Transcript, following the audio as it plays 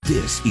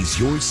This is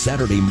your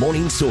Saturday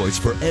morning source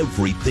for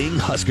everything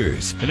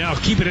Huskers. And now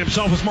keeping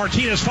himself with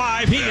Martinez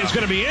 5. He is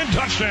going to be in.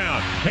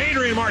 Touchdown.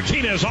 Adrian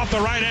Martinez off the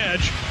right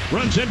edge.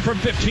 Runs in from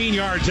 15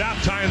 yards out,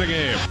 tying the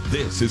game.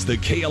 This is the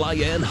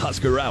KLIN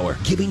Husker Hour,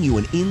 giving you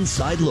an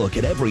inside look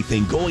at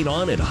everything going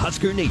on in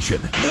Husker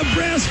Nation.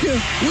 Nebraska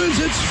wins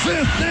its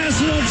 5th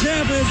national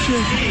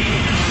championship.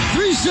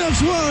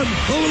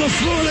 3-6-1 over the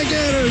Florida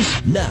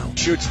Gators. Now,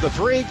 shoots the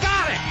three.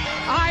 Got it.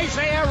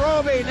 Isaiah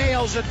Roby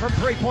nails it from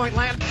three-point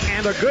land.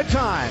 And a good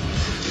time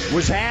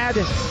was had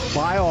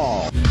by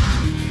all.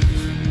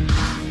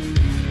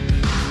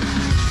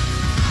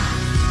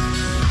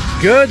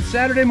 Good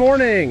Saturday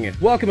morning.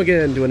 Welcome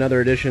again to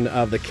another edition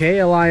of the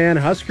KLIN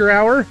Husker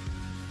Hour.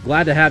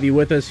 Glad to have you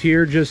with us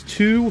here. Just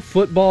 2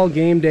 football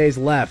game days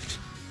left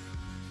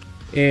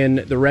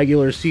in the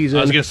regular season.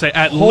 I was going to say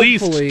at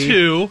least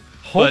 2.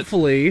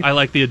 Hopefully. I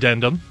like the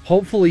addendum.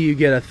 Hopefully you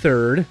get a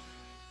third.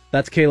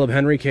 That's Caleb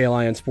Henry,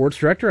 KLIN Sports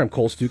Director. I'm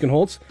Cole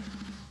Stukenholtz.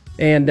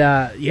 And,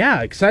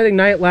 exciting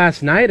night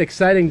last night,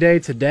 exciting day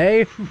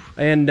today.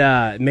 And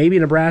maybe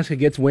Nebraska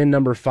gets win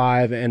number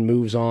 5 and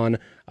moves on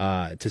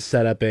to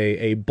set up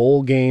a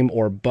bowl game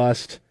or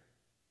bust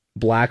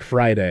Black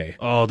Friday.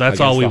 Oh, that's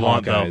all we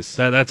want, though.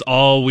 That's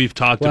all we've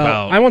talked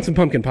about. I want some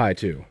pumpkin pie,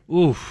 too.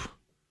 Oof.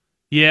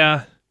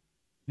 Yeah,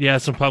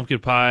 some pumpkin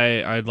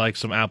pie. I'd like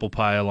some apple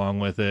pie along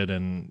with it.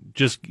 And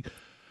just,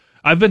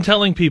 I've been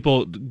telling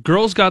people,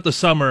 girls got the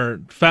summer,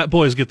 fat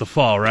boys get the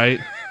fall, right?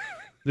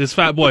 This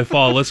fat boy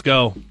fall, let's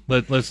go.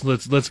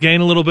 Let's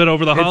gain a little bit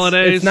over the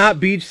holidays. It's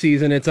not beach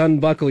season, it's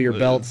unbuckle your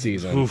belt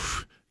season.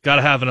 Oof. Got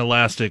to have an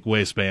elastic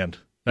waistband.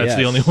 That's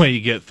the only way you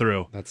get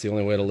through. That's the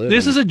only way to live.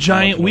 This is a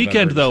giant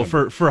weekend, though,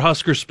 for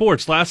Husker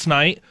sports. Last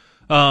night,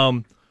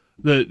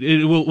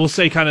 we'll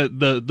say kind of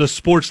the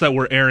sports that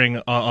were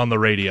airing on the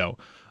radio.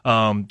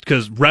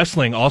 Because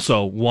wrestling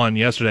also won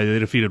yesterday. They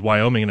defeated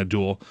Wyoming in a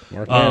duel.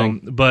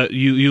 But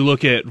you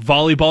look at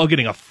volleyball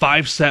getting a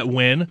 5-set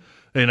win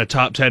in a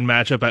top 10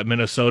 matchup at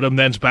Minnesota.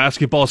 Men's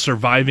basketball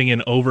surviving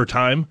in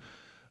overtime.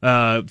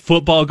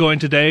 Football going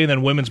today, and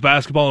then women's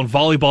basketball and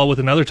volleyball with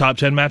another top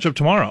 10 matchup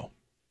tomorrow.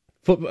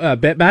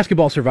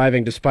 Basketball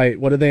surviving despite,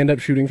 what did they end up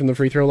shooting from the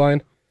free throw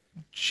line?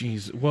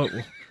 Jeez, what?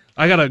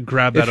 I gotta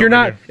grab that. If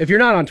you're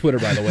not on Twitter,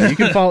 by the way, you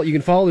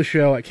can follow the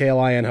show at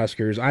KLIN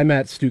Huskers. I'm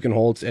at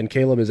Stukenholtz, and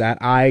Caleb is at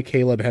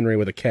Caleb Henry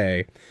with a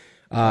K.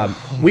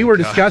 We were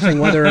discussing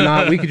whether or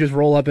not we could just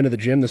roll up into the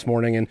gym this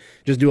morning and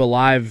just do a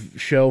live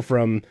show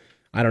from,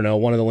 I don't know,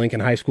 one of the Lincoln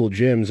High School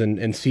gyms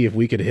and see if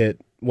we could hit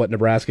what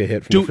Nebraska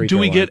hit from the free throw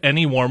line. Do we get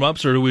any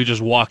warm-ups, or do we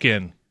just walk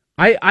in?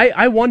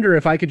 I wonder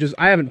if I could just,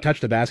 I haven't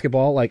touched a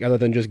basketball, like, other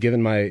than just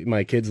giving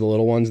my kids, the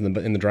little ones, in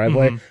the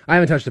driveway. Mm-hmm. I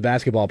haven't touched a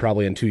basketball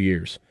probably in 2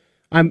 years.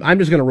 I'm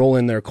just going to roll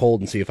in there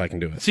cold and see if I can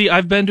do it. See,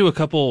 I've been to a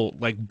couple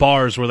like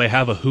bars where they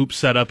have a hoop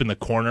set up in the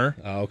corner.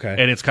 Oh, okay.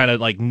 And it's kind of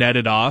like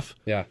netted off.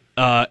 Yeah.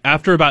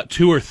 After about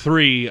 2 or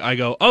 3, I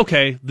go,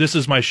 okay, this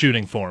is my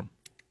shooting form.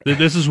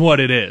 This is what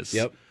it is.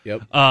 Yep.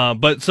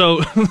 But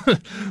so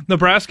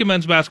Nebraska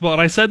men's basketball,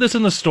 and I said this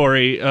in the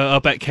story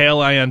up at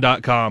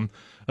KLIN.com.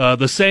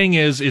 The saying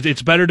is,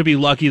 it's better to be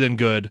lucky than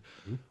good.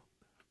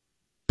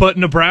 But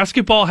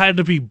Nebraska ball had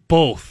to be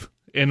both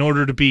in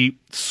order to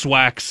beat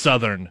SWAC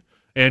Southern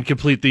and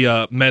complete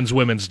the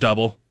men's-women's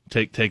double.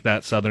 Take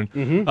that,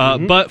 Southern.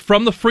 But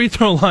from the free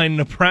throw line,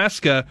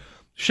 Nebraska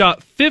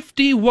shot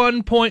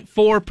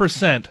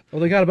 51.4%. Well,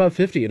 they got about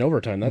 50 in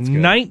overtime. That's good.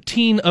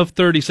 19 of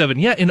 37.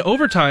 Yeah, in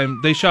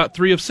overtime, they shot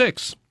 3 of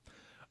 6.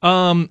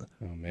 Man.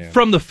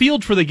 From the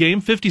field for the game,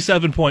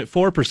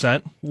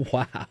 57.4%.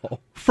 Wow.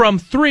 From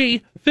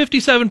 3,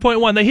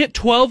 57.1. They hit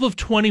 12 of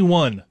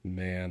 21.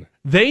 Man.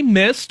 They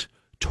missed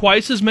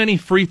twice as many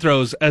free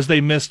throws as they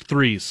missed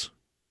threes.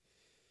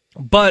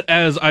 But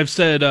as I've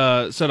said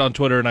on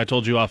Twitter, and I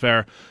told you off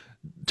air,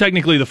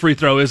 technically the free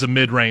throw is a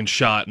mid-range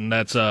shot, and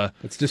that's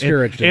it's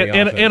discouraged.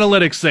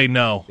 Analytics say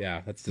no.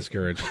 Yeah, that's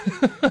discouraged.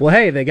 Well,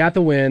 hey, they got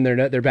the win.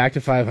 They're back to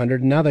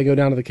 500, and now they go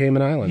down to the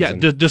Cayman Islands. Yeah,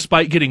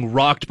 despite getting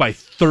rocked by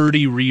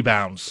 30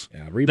 rebounds.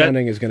 Yeah,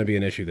 rebounding is going to be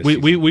an issue this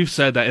season. We've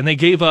said that, and they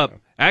gave up.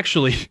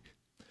 Actually,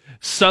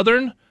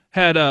 Southern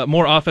had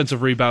more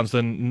offensive rebounds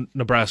than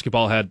Nebraska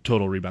ball had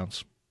total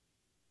rebounds.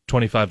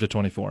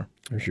 25-24.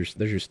 There's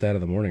your stat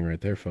of the morning right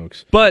there,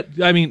 folks. But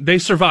I mean, they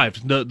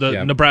survived.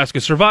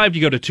 Nebraska survived.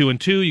 You go to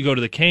 2-2. You go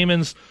to the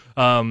Caymans.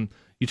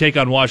 You take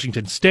on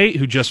Washington State,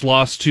 who just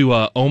lost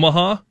to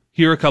Omaha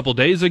here a couple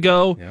days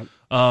ago. Yep.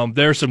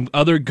 There are some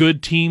other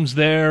good teams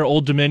there.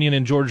 Old Dominion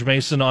and George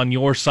Mason on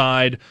your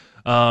side.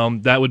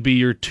 That would be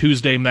your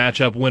Tuesday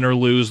matchup, win or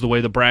lose, the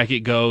way the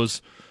bracket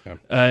goes. Yeah.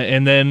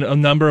 And then a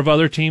number of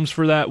other teams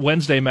for that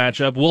Wednesday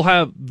matchup.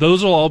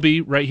 Those will all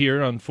be right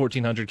here on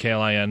 1400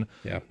 KLIN.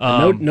 Yeah.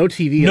 No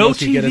TV unless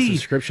you get a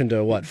subscription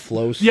to what,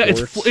 Flow Sports? Yeah,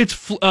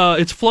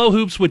 it's Flow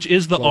Hoops, which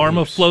is the arm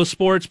of Flow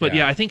Sports. But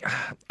yeah, I think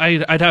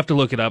I'd have to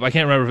look it up. I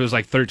can't remember if it was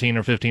like $13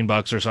 or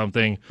 $15 or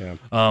something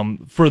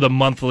for the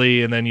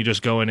monthly, and then you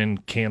just go in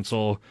and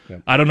cancel. Yeah.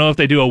 I don't know if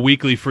they do a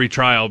weekly free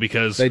trial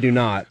because they do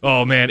not.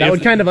 Oh man, that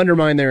would kind of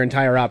undermine their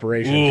entire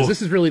operation because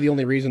this is really the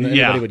only reason that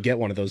anybody would get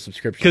one of those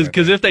subscriptions.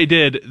 Because if they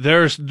did,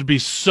 there's to be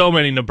so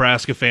many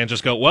Nebraska fans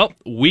just go, well,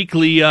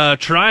 weekly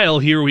trial,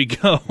 here we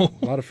go.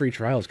 A lot of free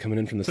trials coming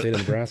in from the state of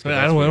Nebraska.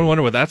 I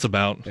wonder what that's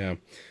about. Yeah.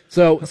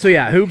 So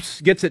yeah,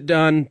 hoops gets it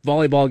done.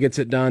 Volleyball gets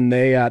it done.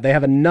 They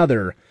have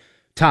another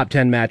top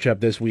 10 matchup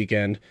this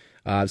weekend.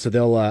 So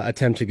they'll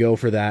attempt to go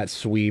for that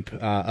sweep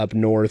up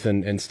north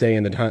and stay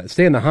in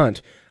the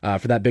hunt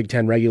for that Big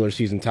Ten regular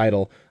season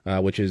title,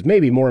 which is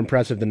maybe more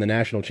impressive than the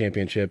national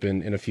championship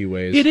in a few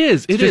ways. It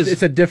is.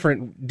 It's a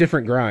different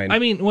grind. I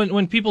mean,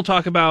 when people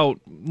talk about,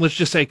 let's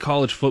just say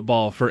college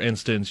football, for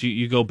instance,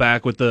 you go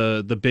back with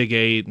the Big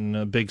 8 and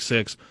the Big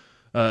 6,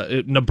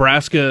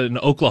 Nebraska and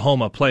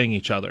Oklahoma playing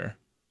each other.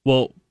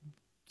 Well,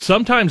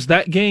 sometimes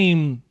that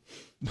game,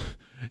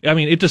 I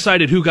mean, it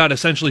decided who got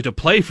essentially to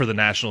play for the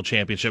national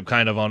championship,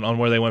 kind of on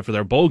where they went for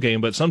their bowl game,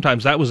 but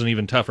sometimes that was an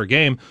even tougher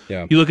game.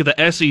 Yeah. You look at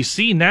the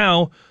SEC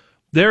now,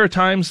 there are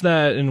times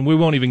that, and we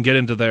won't even get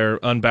into their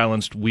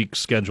unbalanced week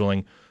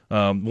scheduling,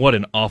 what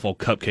an awful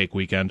cupcake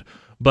weekend,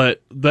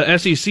 but the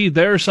SEC,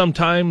 there are some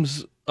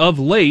times of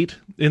late,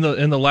 in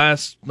the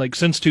last, like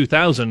since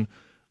 2000,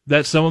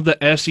 that some of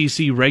the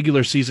SEC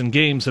regular season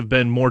games have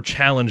been more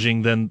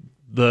challenging than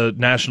the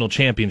national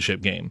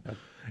championship game.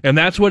 And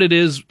that's what it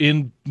is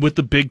with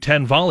the Big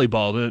Ten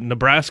volleyball. The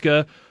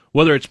Nebraska,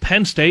 whether it's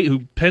Penn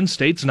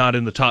State's not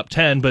in the top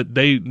 10, but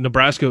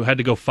Nebraska had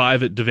to go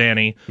 5 at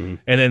Devaney. Mm-hmm.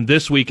 And then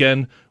this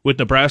weekend, with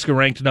Nebraska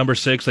ranked number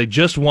 6, they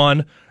just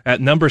won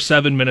at number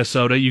 7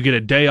 Minnesota. You get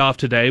a day off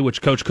today,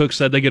 which Coach Cook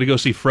said they get to go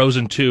see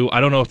Frozen 2.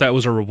 I don't know if that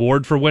was a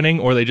reward for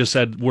winning, or they just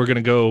said, we're going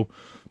to go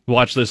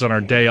watch this on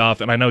our day off.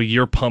 And I know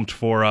you're pumped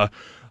for a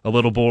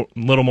little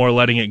more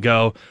letting it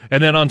go.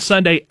 And then on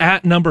Sunday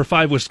at number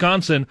 5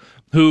 Wisconsin,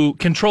 who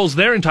controls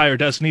their entire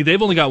destiny.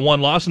 They've only got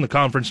 1 loss in the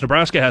conference.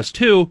 Nebraska has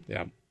 2.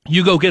 Yeah.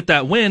 You go get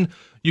that win.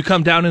 You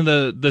come down in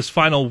this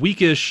final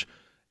weekish,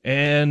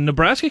 and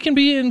Nebraska can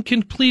be in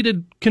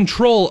completed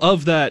control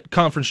of that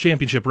conference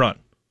championship run.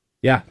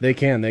 Yeah, they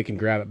can. They can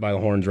grab it by the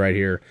horns right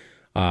here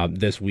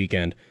this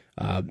weekend.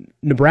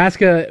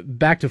 Nebraska,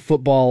 back to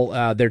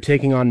football. They're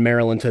taking on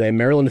Maryland today.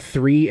 Maryland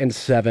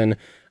 3-7.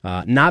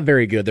 Not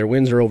very good. Their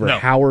wins are over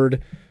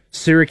Howard,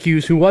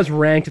 Syracuse, who was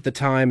ranked at the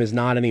time, is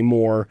not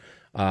anymore,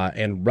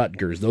 and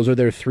Rutgers. Those are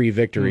their 3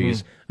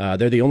 victories. Mm-hmm.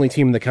 They're the only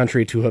team in the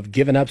country to have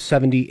given up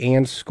 70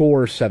 and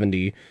score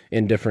 70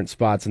 in different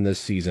spots in this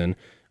season,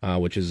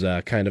 which is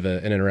kind of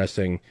an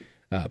interesting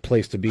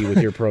place to be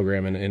with your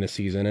program in a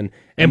season.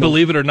 And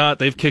believe it or not,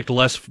 they've kicked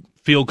less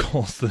field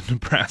goals than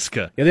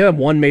Nebraska. Yeah, they have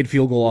 1 made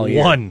field goal all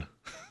year. 1.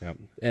 Yeah.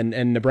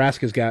 And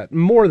Nebraska's got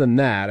more than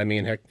that. I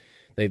mean, heck,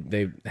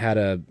 They had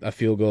a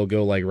field goal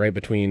go like right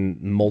between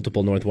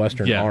multiple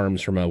Northwestern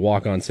arms from a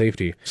walk-on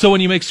safety. So when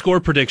you make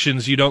score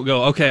predictions, you don't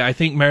go, okay, I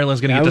think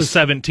Maryland's going to get to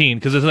 17,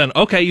 because then,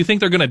 okay, you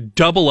think they're going to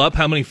double up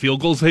how many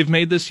field goals they've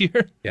made this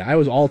year? Yeah, I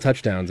was all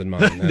touchdowns in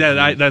mine.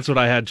 That's what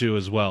I had to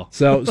as well.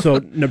 So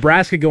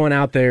Nebraska going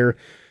out there,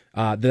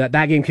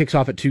 that game kicks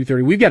off at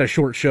 2:30. We've got a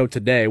short show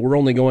today. We're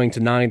only going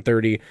to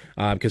 9:30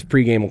 because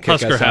pregame will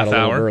kick us out a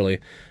little early.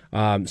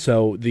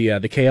 So the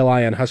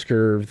KLIN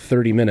Husker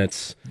 30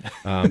 minutes,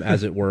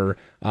 as it were.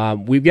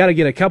 We've got to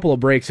get a couple of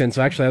breaks in.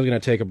 So actually, I was going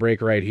to take a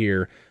break right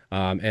here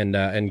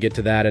and get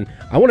to that. And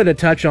I wanted to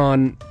touch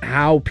on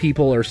how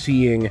people are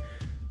seeing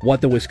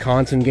what the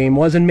Wisconsin game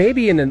was, and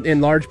maybe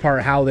in large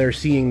part how they're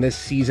seeing this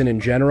season in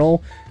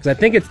general, because I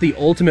think it's the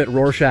ultimate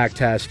Rorschach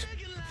test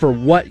for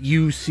what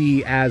you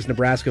see as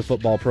Nebraska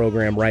football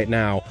program right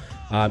now.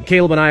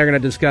 Caleb and I are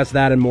going to discuss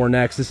that and more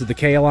next. This is the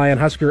KLIN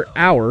Husker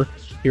Hour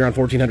here on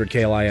 1400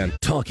 KLIN.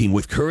 Talking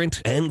with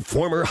current and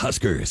former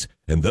Huskers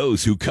and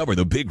those who cover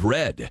the Big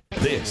Red.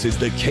 This is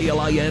the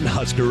KLIN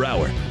Husker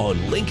Hour on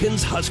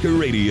Lincoln's Husker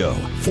Radio,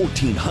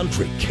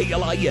 1400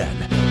 KLIN.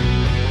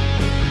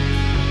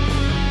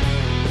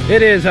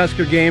 It is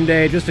Husker game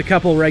day. Just a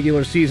couple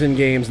regular season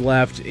games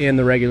left in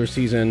the regular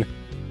season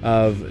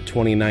of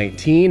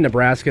 2019.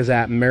 Nebraska's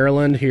at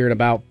Maryland here in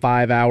about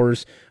 5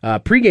 hours.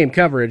 Pre-game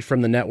coverage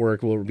from the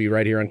network will be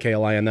right here on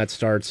KLIN. That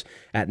starts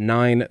at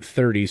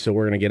 9:30, so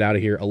we're going to get out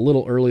of here a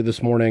little early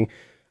this morning.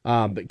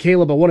 But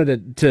Caleb, I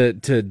wanted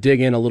to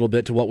dig in a little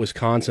bit to what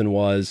Wisconsin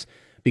was,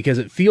 because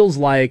it feels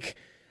like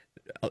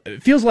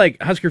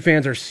Husker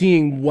fans are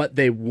seeing what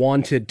they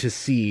wanted to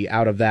see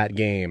out of that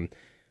game.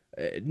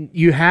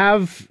 You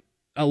have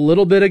a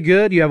little bit of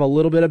good, you have a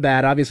little bit of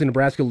bad. Obviously,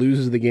 Nebraska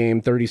loses the game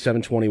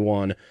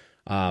 37-21,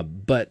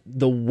 but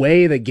the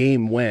way the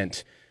game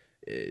went,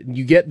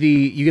 you get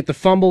the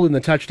fumble and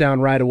the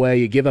touchdown right away.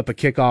 You give up a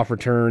kickoff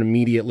return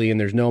immediately, and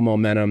there's no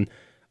momentum.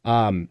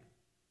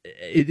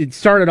 It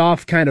started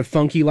off kind of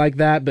funky like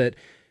that, but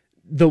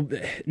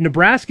the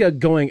Nebraska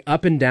going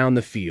up and down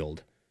the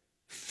field,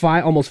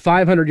 almost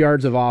 500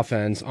 yards of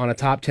offense on a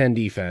top 10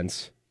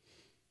 defense,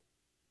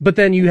 but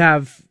then you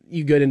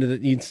get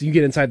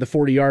inside the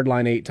 40-yard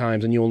line 8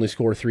 times and you only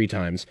score 3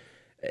 times.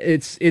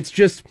 It's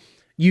just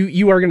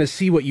you are going to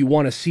see what you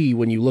want to see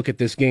when you look at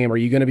this game. Are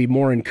you going to be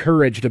more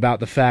encouraged about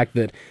the fact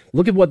that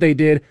look at what they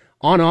did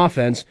on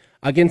offense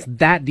against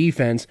that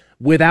defense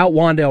without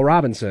Wan'Dale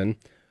Robinson?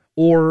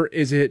 Or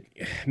is it,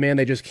 man,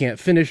 they just can't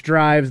finish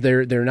drives.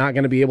 They're not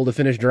going to be able to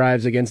finish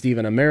drives against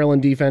even a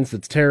Maryland defense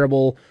that's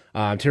terrible,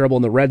 terrible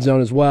in the red zone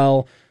as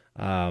well.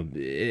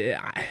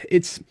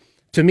 It's,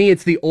 to me,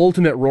 it's the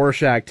ultimate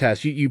Rorschach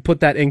test. You put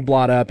that ink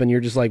blot up and you're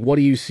just like, what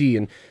do you see?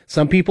 And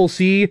some people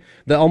see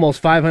the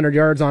almost 500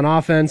 yards on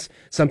offense.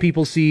 Some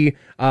people see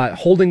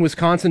holding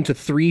Wisconsin to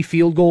 3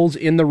 field goals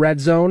in the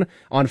red zone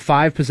on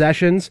 5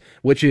 possessions,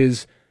 which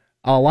is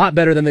a lot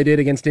better than they did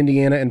against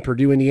Indiana and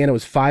Purdue. Indiana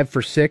was 5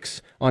 for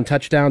 6 on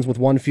touchdowns with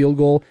 1 field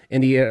goal.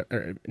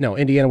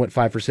 Indiana went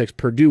 5 for 6.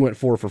 Purdue went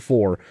 4 for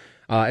 4.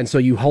 And so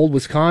you hold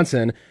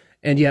Wisconsin,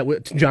 and yet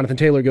Jonathan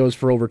Taylor goes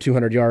for over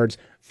 200 yards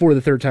for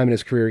the 3rd time in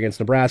his career against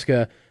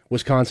Nebraska.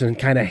 Wisconsin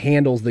kind of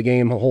handles the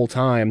game the whole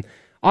time.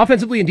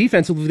 Offensively and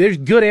defensively, there's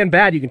good and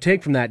bad you can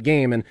take from that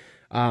game. And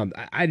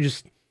I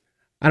don't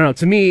know.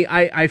 To me,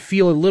 I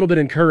feel a little bit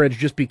encouraged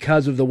just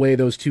because of the way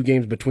those 2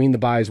 games between the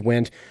byes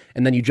went,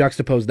 and then you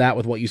juxtapose that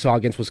with what you saw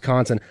against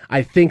Wisconsin.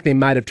 I think they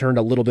might have turned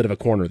a little bit of a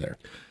corner there.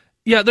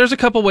 Yeah, there's a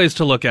couple ways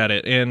to look at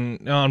it,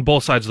 and on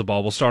both sides of the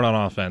ball. We'll start on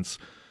offense.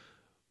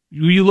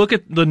 You look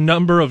at the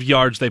number of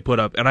yards they put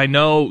up, and I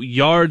know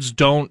yards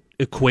don't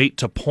equate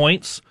to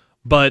points,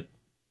 but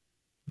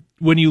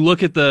when you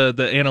look at the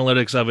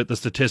analytics of it, the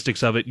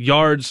statistics of it,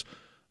 yards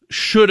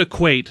should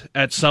equate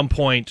at some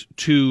point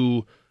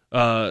to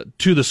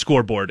the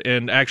scoreboard,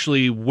 and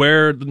actually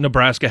where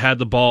Nebraska had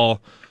the ball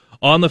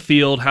on the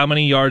field, how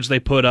many yards they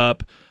put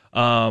up.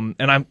 And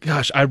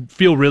I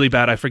feel really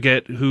bad. I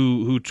forget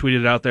who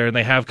tweeted it out there, and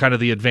they have kind of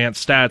the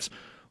advanced stats.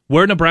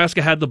 Where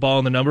Nebraska had the ball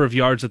and the number of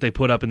yards that they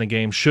put up in the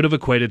game should have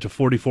equated to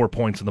 44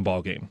 points in the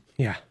ball game.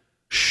 Yeah.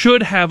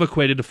 Should have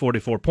equated to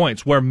 44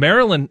 points. Where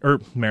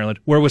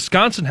where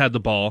Wisconsin had the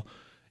ball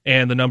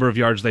and the number of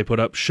yards they put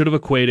up should have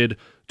equated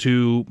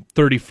to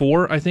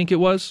 34, I think it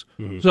was.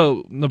 Mm-hmm.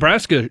 So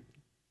Nebraska,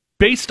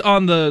 based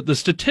on the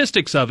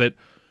statistics of it,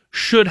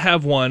 should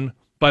have won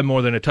by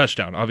more than a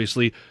touchdown.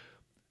 Obviously,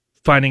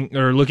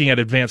 looking at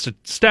advanced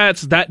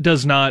stats, that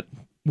does not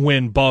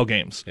win ball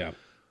games. Yeah.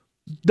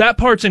 That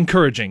part's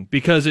encouraging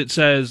because it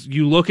says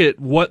you look at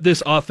what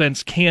this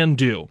offense can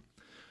do.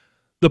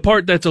 The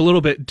part that's a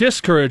little bit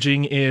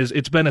discouraging is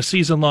it's been a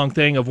season-long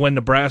thing of when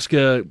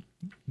Nebraska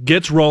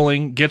gets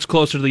rolling, gets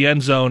closer to the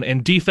end zone,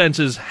 and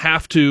defenses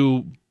have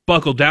to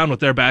buckle down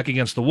with their back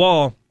against the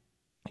wall.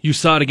 You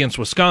saw it against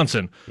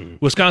Wisconsin. Mm-hmm.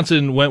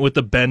 Wisconsin went with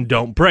the bend,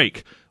 don't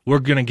break. We're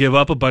going to give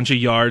up a bunch of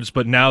yards,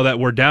 but now that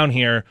we're down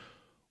here,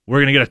 we're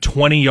going to get a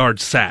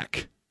 20-yard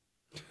sack.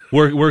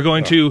 We're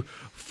going to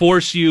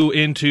force you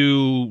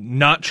into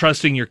not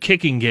trusting your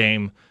kicking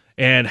game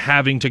and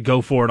having to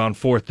go for it on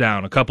 4th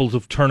down. A couple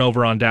of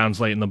turnover on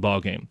downs late in the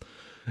ballgame.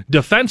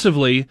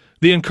 Defensively,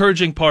 the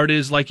encouraging part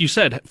is, like you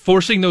said,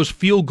 forcing those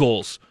field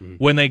goals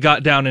when they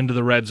got down into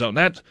the red zone.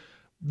 That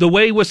the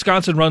way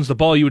Wisconsin runs the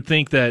ball, you would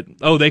think that,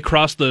 they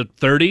crossed the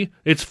 30,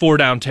 it's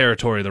 4-down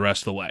territory the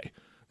rest of the way.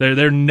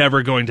 They're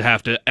never going to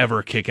have to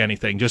ever kick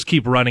anything. Just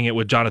keep running it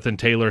with Jonathan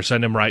Taylor,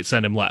 send him right,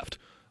 send him left.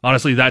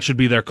 Honestly, that should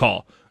be their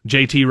call.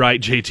 JT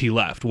right, JT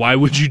left. Why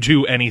would you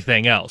do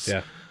anything else?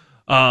 Yeah.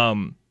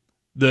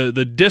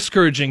 The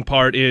discouraging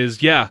part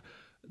is,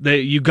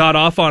 you got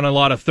off on a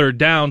lot of 3rd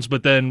downs,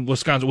 but then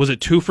Wisconsin, was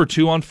it 2 for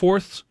 2 on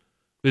 4ths?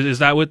 Is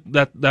that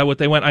what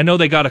they went? I know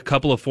they got a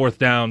couple of 4th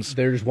downs.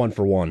 They're just 1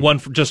 for 1. One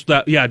for just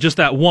that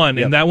one,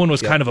 yep. And that one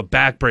was kind of a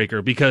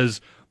backbreaker because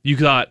you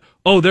thought,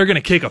 they're going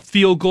to kick a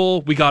field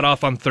goal. We got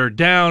off on 3rd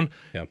down,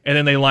 yep. And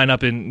then they line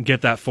up and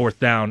get that 4th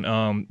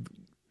down.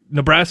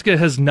 Nebraska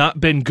has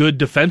not been good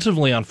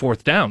defensively on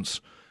 4th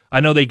downs. I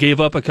know they gave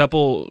up a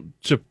couple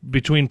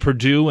between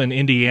Purdue and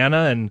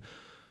Indiana, and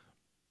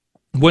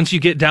once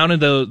you get down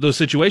into those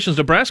situations,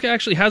 Nebraska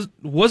actually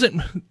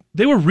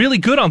they were really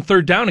good on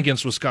 3rd down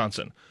against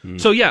Wisconsin.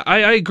 So yeah,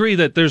 I agree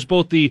that there's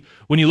both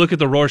when you look at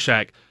the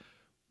Rorschach,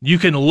 you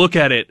can look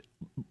at it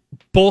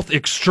both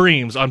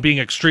extremes on being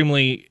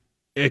extremely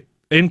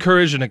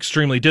encouraged and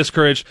extremely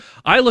discouraged.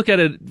 I look at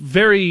it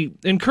very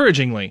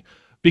encouragingly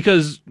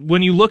because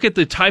when you look at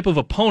the type of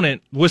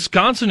opponent,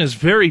 Wisconsin is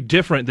very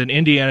different than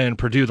Indiana and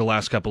Purdue the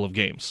last couple of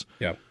games.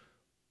 Yeah.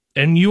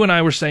 And you and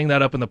I were saying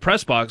that up in the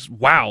press box.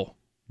 Wow.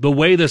 The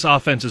way this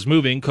offense is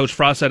moving, Coach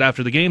Frost said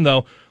after the game,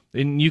 though,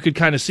 and you could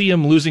kind of see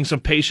him losing some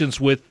patience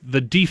with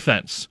the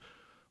defense.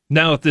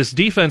 Now, if this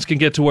defense can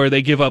get to where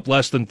they give up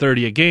less than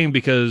 30 a game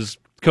because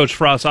Coach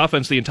Frost's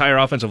offense, the entire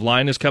offensive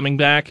line is coming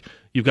back,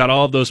 you've got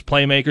all of those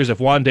playmakers. If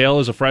Wandale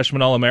is a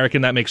freshman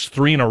All-American, that makes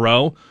 3 in a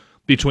row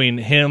between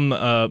him,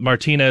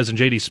 Martinez, and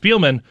J.D.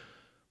 Spielman.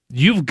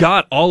 You've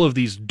got all of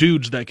these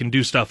dudes that can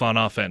do stuff on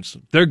offense.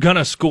 They're going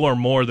to score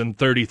more than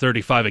 30,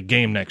 35 a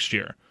game next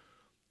year.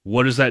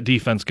 What is that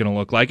defense going to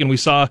look like? And we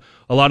saw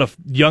a lot of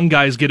young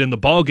guys get in the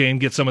ball game,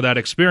 get some of that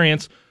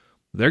experience.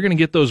 They're going to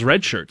get those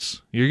red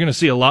shirts. You're going to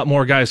see a lot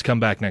more guys come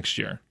back next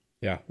year.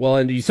 Yeah, well,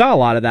 and you saw a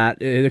lot of that.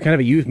 They're kind of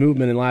a youth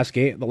movement in the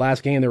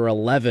last game. There were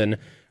 11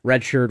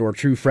 redshirt or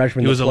true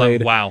freshmen that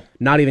played. 11, wow.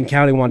 Not even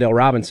counting Wandale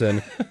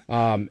Robinson.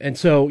 And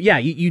so, yeah,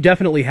 you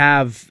definitely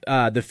have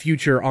the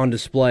future on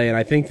display, and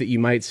I think that you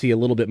might see a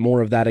little bit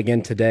more of that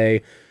again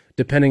today.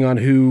 depending on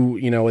who,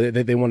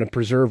 they want to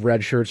preserve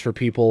red shirts for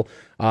people.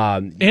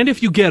 And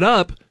if you get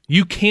up,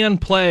 you can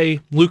play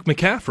Luke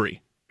McCaffrey.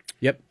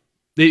 Yep.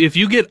 If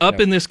you get up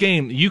in this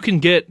game, you can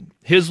get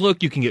his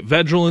look, you can get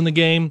Vedral in the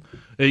game.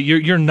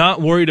 You're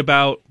not worried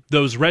about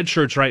those red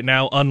shirts right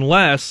now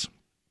unless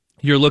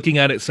you're looking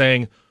at it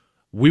saying,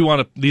 we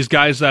want these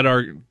guys that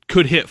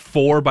could hit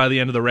 4 by the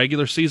end of the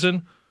regular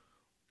season.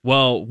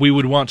 Well, we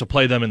would want to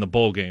play them in the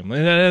bowl game.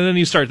 And then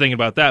you start thinking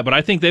about that. But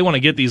I think they want to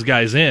get these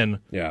guys in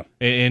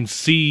and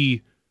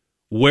see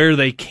where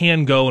they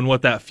can go and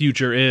what that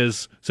future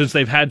is, since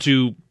they've had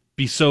to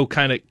be so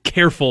kind of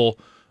careful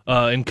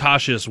and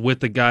cautious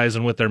with the guys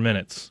and with their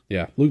minutes.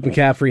 Yeah, Luke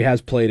McCaffrey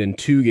has played in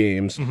 2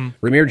 games.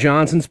 Ramir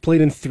Johnson's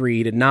played in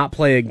 3, did not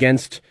play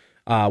against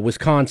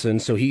Wisconsin,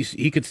 so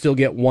he could still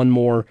get one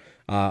more.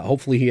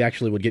 Hopefully he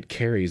actually would get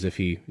carries if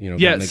he, got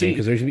in the game,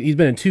 because he's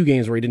been in 2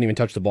 games where he didn't even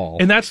touch the ball.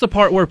 And that's the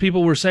part where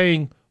people were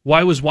saying,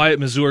 why was Wyatt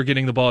Mazur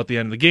getting the ball at the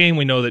end of the game?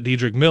 We know that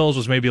Dedrick Mills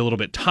was maybe a little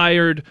bit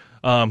tired.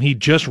 He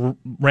just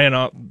ran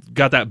up,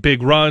 got that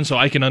big run, so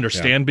I can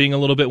understand being a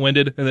little bit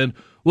winded. And then,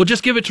 we'll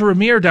just give it to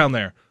Ramir down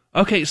there.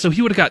 Okay, so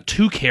he would have got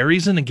 2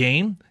 carries in the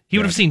game. He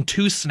would have seen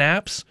 2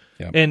 snaps.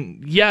 Yep.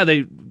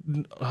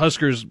 And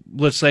Huskers,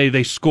 let's say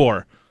they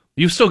score.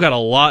 You've still got a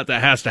lot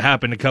that has to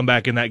happen to come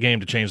back in that game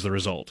to change the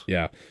result.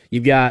 Yeah.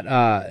 You've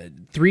got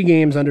 3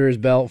 games under his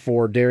belt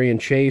for Darian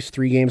Chase,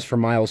 3 games for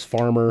Miles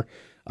Farmer,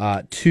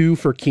 2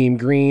 for Keem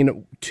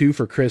Green, 2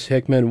 for Chris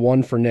Hickman,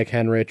 1 for Nick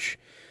Henrich.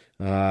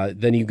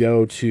 Then you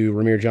go to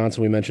Ramir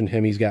Johnson. We mentioned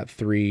him. He's got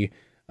 3.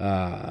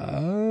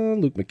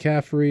 Luke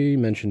McCaffrey,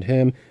 mentioned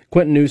him.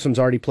 Quentin Newsom's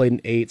already played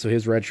in 8, so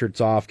his red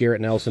shirt's off.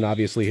 Garrett Nelson,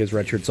 obviously, his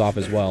red shirt's off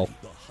as well.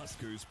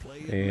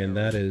 And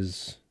that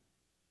is...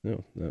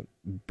 No, that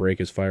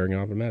break is firing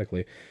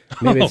automatically.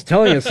 Maybe it's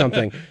telling us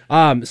something.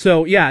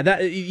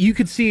 That you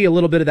could see a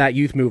little bit of that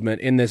youth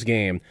movement in this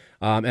game,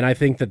 and I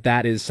think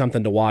that is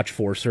something to watch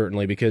for,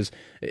 certainly, because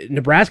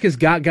Nebraska's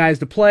got guys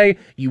to play.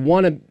 You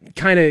want to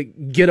kind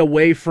of get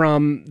away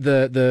from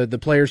the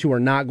players who are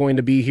not going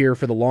to be here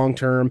for the long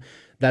term.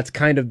 That's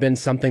kind of been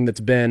something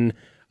that's been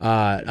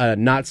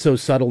not so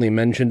subtly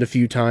mentioned a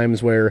few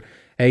times, where,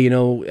 hey,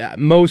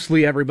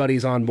 mostly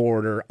everybody's on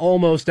board, or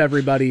almost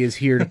everybody is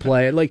here to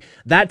play. Like,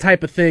 that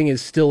type of thing is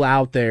still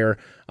out there.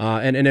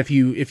 And if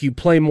you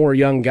play more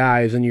young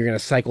guys, then you're going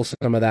to cycle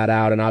some of that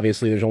out. And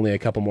obviously there's only a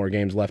couple more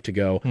games left to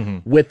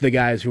go with the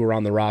guys who are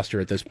on the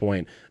roster at this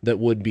point that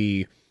would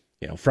be,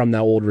 from that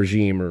old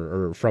regime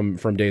or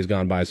from days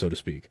gone by, so to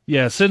speak.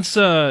 Yeah, since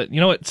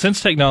since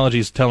technology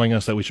is telling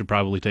us that we should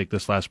probably take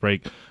this last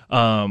break,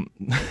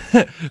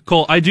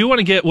 Cole, I do want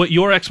to get what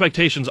your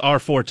expectations are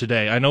for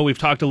today. I know we've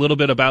talked a little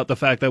bit about the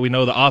fact that we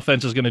know the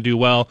offense is going to do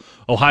well.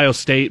 Ohio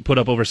State put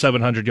up over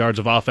 700 yards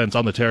of offense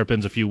on the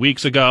Terrapins a few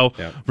weeks ago.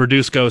 Yeah.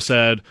 Verduzco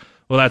said,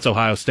 well, that's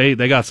Ohio State.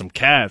 They got some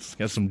cats,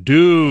 got some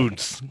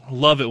dudes.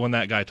 Love it when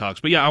that guy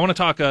talks. But yeah, I want to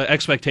talk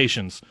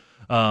expectations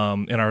in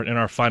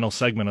our final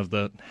segment of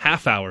the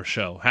half hour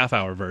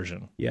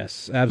version.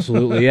 Yes,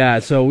 absolutely. Yeah.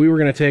 So we were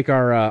going to take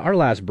our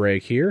last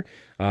break here.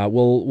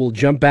 We'll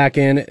jump back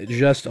in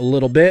just a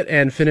little bit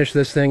and finish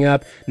this thing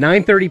up.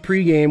 9:30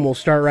 pregame. We'll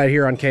start right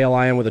here on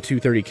KLIN with a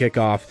 2:30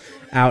 kickoff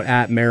out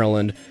at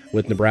Maryland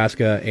with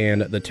Nebraska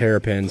and the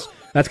Terrapins.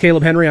 That's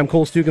Caleb Henry. I'm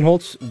Cole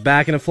Stukenholtz.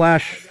 Back in a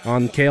flash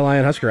on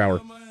KLIN Husker Hour.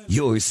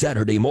 Your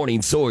Saturday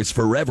morning source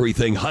for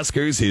everything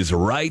Huskers is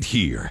right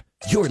here.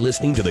 You're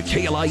listening to the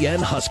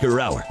KLIN Husker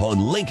Hour on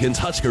Lincoln's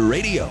Husker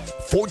Radio,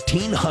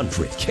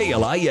 1400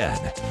 KLIN.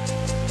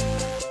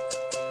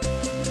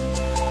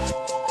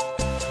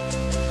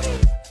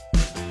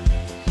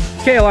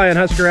 KLIN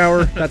Husker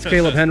Hour. That's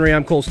Caleb Henry.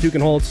 I'm Cole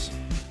Stukenholtz.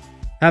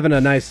 Having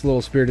a nice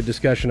little spirited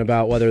discussion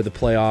about whether the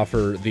playoff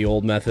or the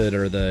old method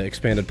or the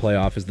expanded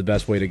playoff is the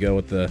best way to go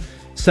with the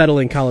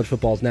settling college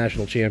football's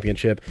national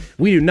championship.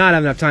 We do not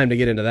have enough time to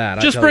get into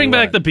that. Just bring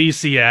back the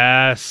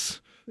BCS.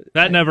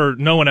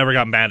 No one ever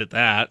got mad at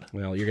that.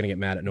 Well, you're going to get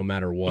mad at no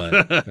matter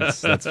what.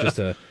 That's just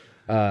a...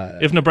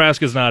 if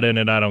Nebraska's not in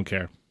it, I don't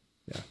care.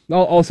 Yeah,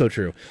 also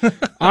true.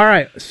 All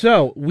right,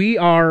 so we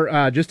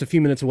are just a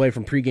few minutes away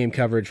from pregame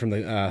coverage from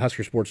the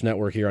Husker Sports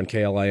Network here on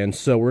KLIN,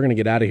 so we're going to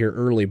get out of here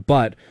early,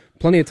 but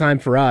plenty of time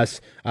for us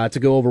to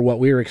go over what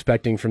we were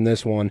expecting from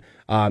this one.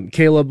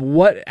 Caleb,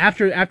 what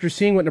after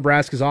seeing what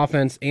Nebraska's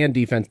offense and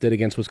defense did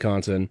against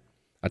Wisconsin,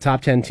 a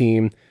top 10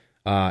 team,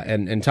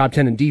 and top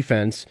 10 in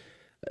defense,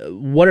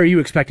 what are you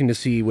expecting to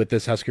see with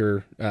this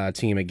Husker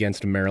team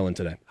against Maryland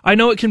today? I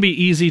know it can be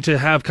easy to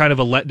have kind of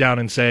a letdown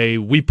and say,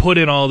 we put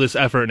in all this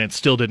effort and it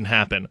still didn't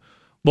happen.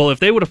 Well, if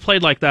they would have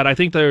played like that, I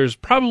think there's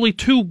probably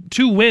two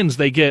wins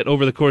they get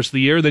over the course of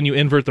the year. Then you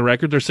invert the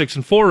record. They're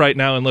 6-4 right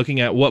now and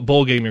looking at what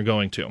bowl game you're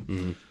going to.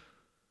 Mm-hmm.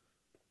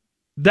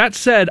 That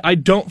said, I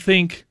don't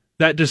think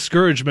that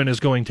discouragement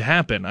is going to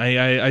happen.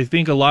 I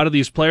think a lot of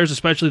these players,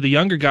 especially the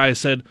younger guys,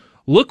 said,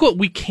 look what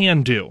we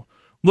can do.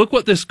 Look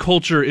what this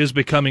culture is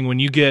becoming when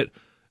you get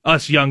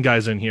us young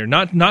guys in here.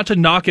 Not to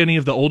knock any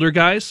of the older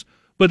guys,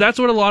 but that's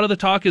what a lot of the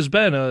talk has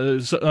been.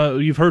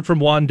 You've heard from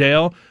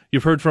Wandale,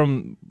 you've heard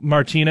from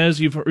Martinez,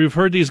 you've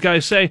heard these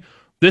guys say,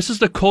 This is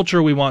the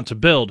culture we want to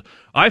build.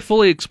 I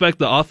fully expect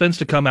the offense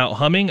to come out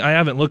humming. I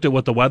haven't looked at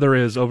what the weather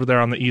is over there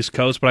on the East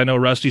Coast, but I know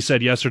Rusty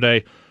said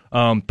yesterday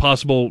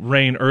possible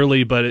rain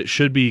early, but it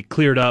should be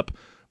cleared up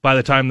by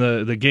the time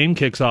the game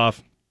kicks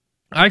off.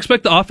 I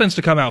expect the offense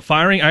to come out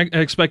firing. I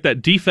expect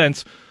that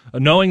defense,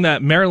 knowing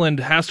that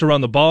Maryland has to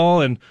run the ball,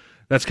 and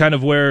that's kind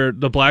of where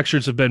the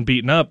Blackshirts have been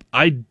beaten up.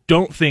 I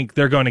don't think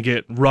they're going to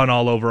get run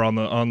all over on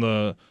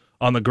the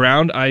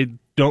ground. I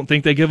don't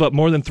think they give up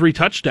more than 3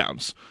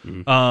 touchdowns.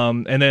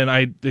 And then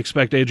I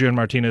expect Adrian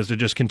Martinez to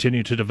just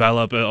continue to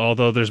develop,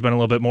 although there's been a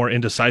little bit more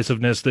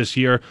indecisiveness this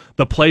year.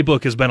 The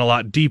playbook has been a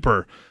lot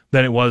deeper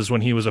than it was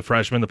when he was a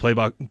freshman. The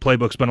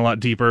playbook's been a lot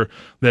deeper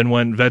than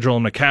when Vedral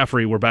and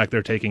McCaffrey were back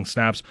there taking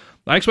snaps.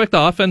 I expect the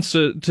offense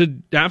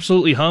to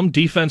absolutely hum,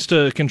 defense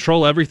to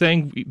control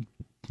everything,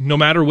 no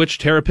matter which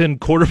Terrapin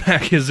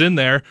quarterback is in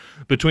there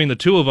between the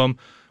two of them.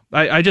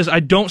 I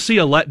don't see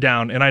a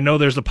letdown, and I know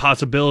there's a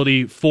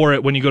possibility for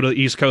it when you go to the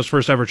East Coast,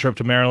 first ever trip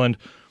to Maryland.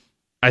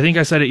 I think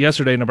I said it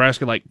yesterday,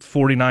 Nebraska like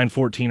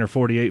 49-14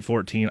 or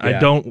 48-14.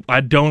 Yeah.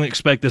 I don't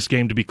expect this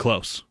game to be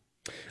close.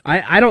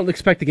 I don't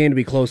expect the game to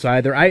be close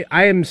either. I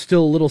am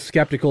still a little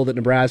skeptical that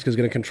Nebraska is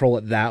going to control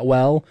it that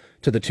well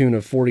to the tune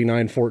of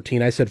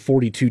 49-14. I said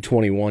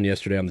 42-21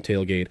 yesterday on the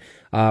tailgate.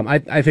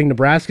 I think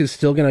Nebraska is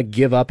still going to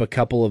give up a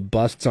couple of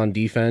busts on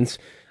defense.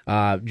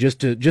 Just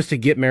to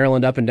get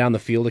Maryland up and down the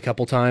field a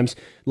couple times.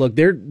 Look,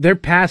 their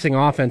passing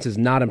offense is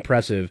not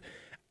impressive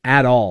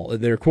at all.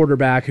 Their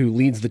quarterback, who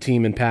leads the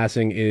team in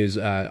passing, is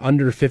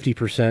under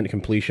 50%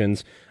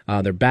 completions.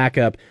 Their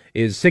backup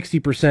is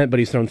 60%, but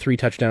he's thrown 3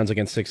 touchdowns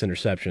against 6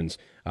 interceptions.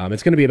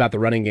 It's going to be about the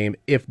running game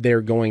if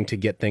they're going to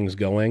get things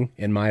going,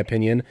 in my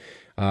opinion.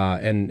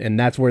 And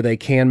that's where they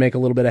can make a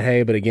little bit of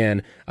hay, but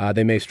again,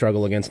 they may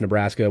struggle against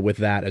Nebraska with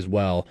that as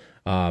well,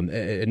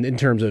 in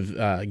terms of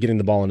getting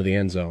the ball into the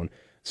end zone.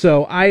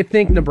 So I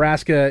think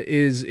Nebraska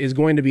is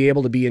going to be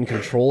able to be in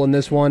control in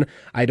this one.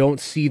 I don't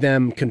see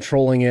them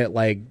controlling it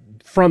like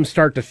from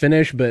start to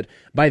finish, but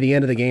by the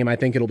end of the game, I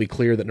think it'll be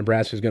clear that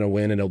Nebraska is going to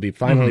win, and it'll be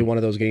finally one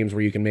of those games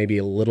where you can maybe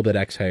a little bit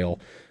exhale.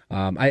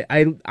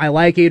 I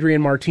like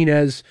Adrian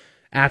Martinez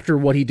after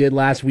what he did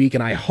last week,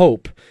 and I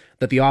hope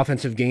that the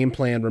offensive game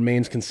plan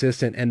remains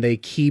consistent and they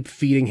keep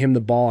feeding him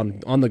the ball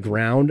on the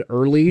ground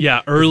early.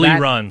 Yeah, early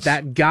runs.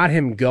 That got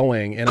him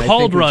going. And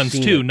called runs,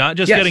 too, not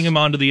just getting him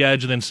onto the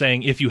edge and then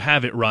saying, if you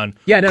have it, run.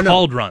 Yeah,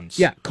 called runs.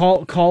 Yeah,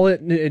 call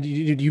it.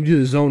 You do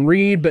the zone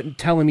read, but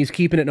tell him he's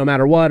keeping it no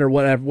matter what, or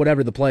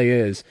whatever the play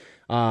is.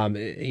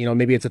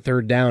 Maybe it's a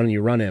third down and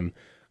you run him.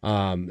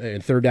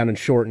 Third down and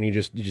short, and you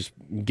just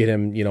get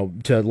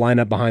him, to line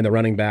up behind the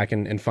running back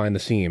and find the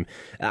seam.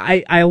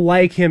 I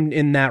like him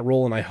in that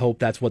role, and I hope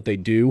that's what they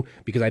do,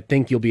 because I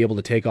think you'll be able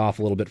to take off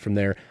a little bit from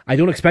there. I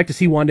don't expect to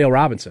see Wan'Dale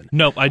Robinson.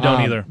 Nope, I don't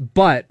either.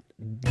 But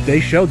they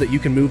showed that you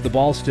can move the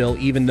ball still,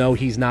 even though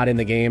he's not in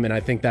the game, and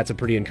I think that's a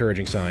pretty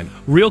encouraging sign.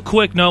 Real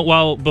quick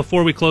note,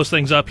 before we close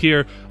things up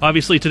here,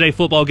 obviously today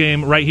football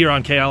game right here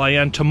on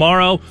KLIN.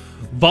 Tomorrow,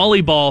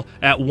 volleyball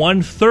at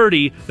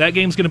 1:30. That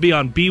game's going to be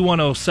on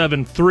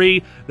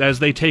B1073 as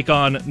they take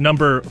on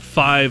number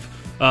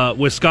 5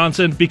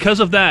 Wisconsin. Because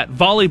of that,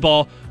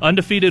 volleyball,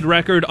 undefeated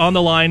record on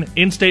the line,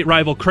 in-state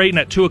rival Creighton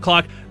at 2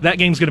 o'clock. That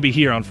game's going to be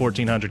here on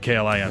 1400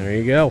 KLIN. There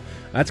you go.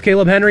 That's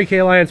Caleb Henry,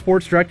 KLIN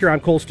Sports Director.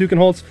 I'm Cole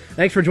Stukenholtz.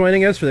 Thanks for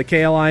joining us for the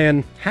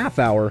KLIN half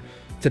hour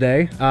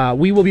today.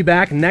 We will be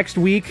back next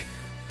week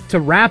to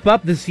wrap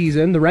up the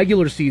season, the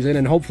regular season,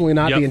 and hopefully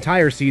not the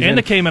entire season. And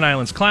the Cayman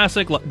Islands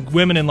Classic,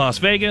 women in Las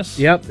Vegas.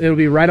 Yep, it'll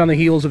be right on the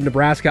heels of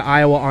Nebraska,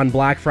 Iowa on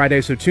Black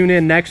Friday, so tune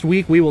in next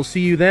week. We will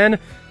see you then.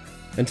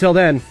 Until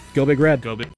then, go Big Red. Go Big